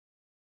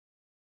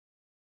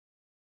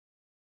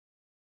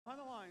On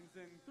the lines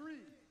in 3,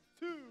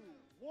 2,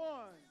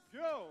 1,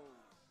 go.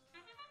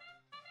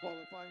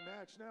 Qualifying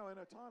match now in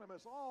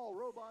autonomous, all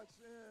robots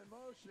in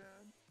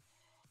motion.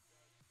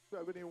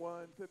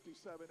 71-57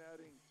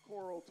 adding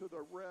coral to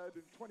the red,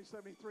 and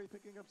 2073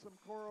 picking up some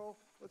coral.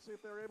 Let's see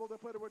if they're able to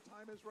put it where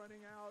time is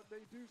running out.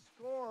 They do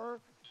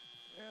score,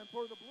 and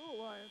for the Blue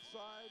Alliance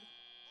side,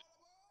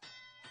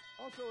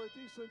 also a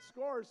decent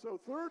score, so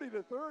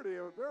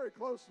 30-30, a very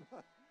close,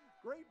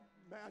 great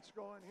match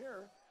going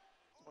here.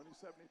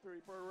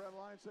 2073 for the Red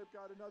Alliance. They've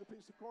got another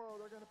piece of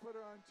coral. They're going to put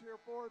it on Tier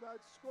 4.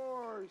 That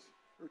scores,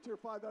 or Tier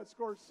 5, that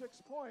scores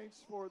 6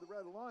 points for the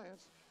Red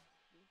Alliance.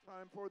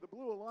 Meantime, for the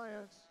Blue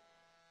Alliance,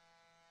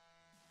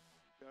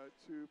 got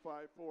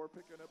 254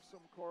 picking up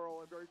some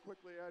coral and very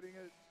quickly adding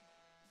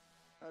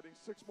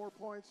 6 more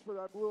points for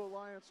that Blue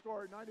Alliance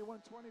score.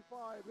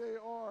 91-25.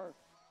 They are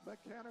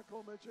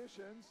mechanical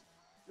magicians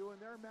doing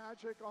their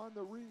magic on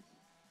the reef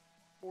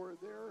for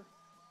their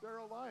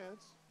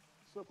alliance.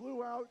 So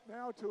Blue out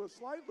now to a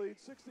slight lead,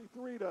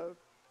 63-62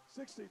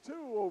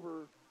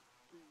 over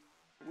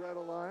the Red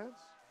Alliance.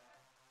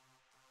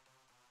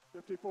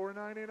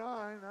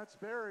 54.99, that's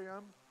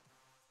barium.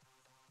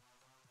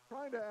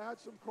 Trying to add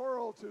some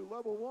coral to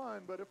level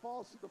 1, but it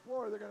falls to the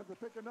floor. They're going to have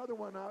to pick another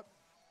one up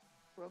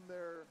from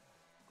their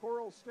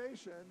coral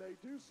station. They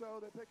do so,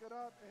 they pick it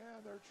up,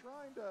 and they're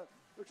trying to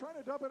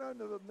dump it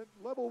onto the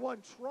level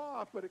 1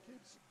 trough, but it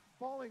keeps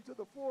falling to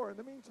the floor. In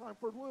the meantime,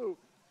 for Blue,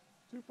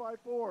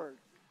 254,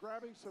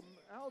 grabbing some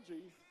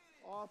algae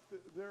off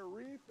their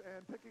reef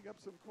and picking up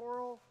some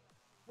coral.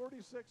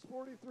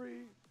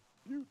 46-43,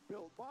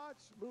 Butte-built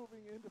bots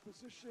moving into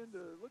position.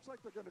 Looks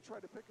like they're going to try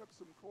to pick up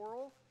some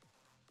coral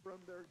from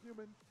their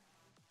human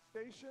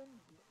station.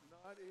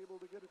 Not able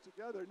to get it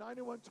together.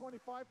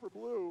 91-25 for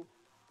Blue.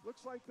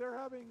 Looks like they're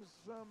having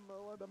some,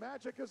 the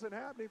magic isn't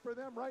happening for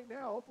them right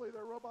now. Hopefully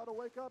their robot will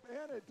wake up,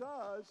 and it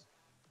does.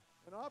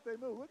 And off they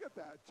move. Look at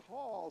that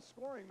tall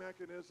scoring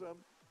mechanism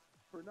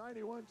for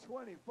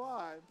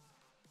 91-25.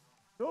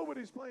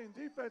 Nobody's playing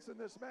defense in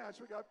this match.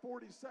 We got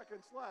 40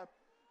 seconds left.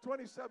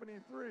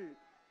 2073.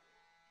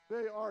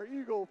 They are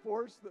Eagle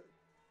Force.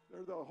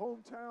 They're the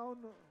hometown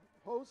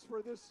hosts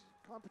for this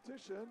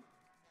competition.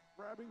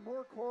 Grabbing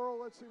more coral.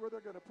 Let's see where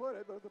they're going to put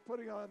it. They're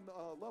putting on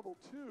level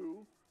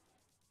 2.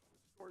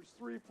 Scores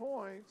 3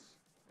 points,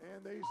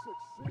 and they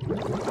succeed.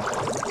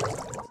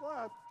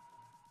 Left.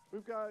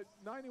 We've got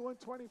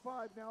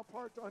 91-25 now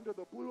parked under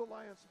the Blue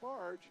Alliance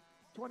barge.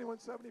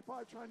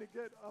 21-75 trying to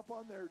get up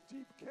on their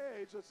deep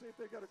cage. Let's see if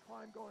they get a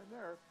climb going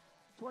there.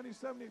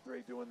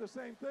 20-73 doing the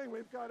same thing.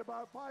 We've got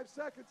about 5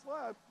 seconds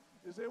left.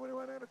 Is anyone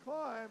going to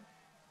climb?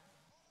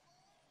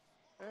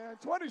 And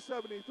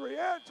 20-73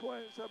 and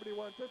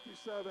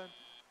 71-57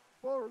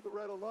 for the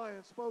Red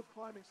Alliance, both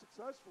climbing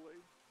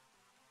successfully.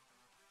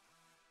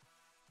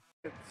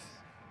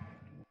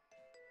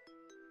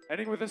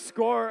 Ending with a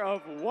score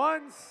of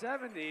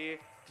 170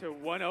 to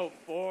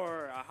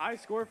 104, a high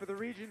score for the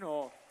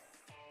regional.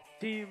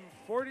 Team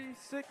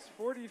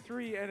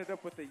 46-43 ended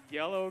up with a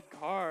yellow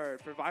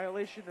card for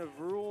violation of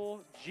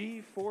Rule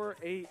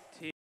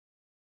G418.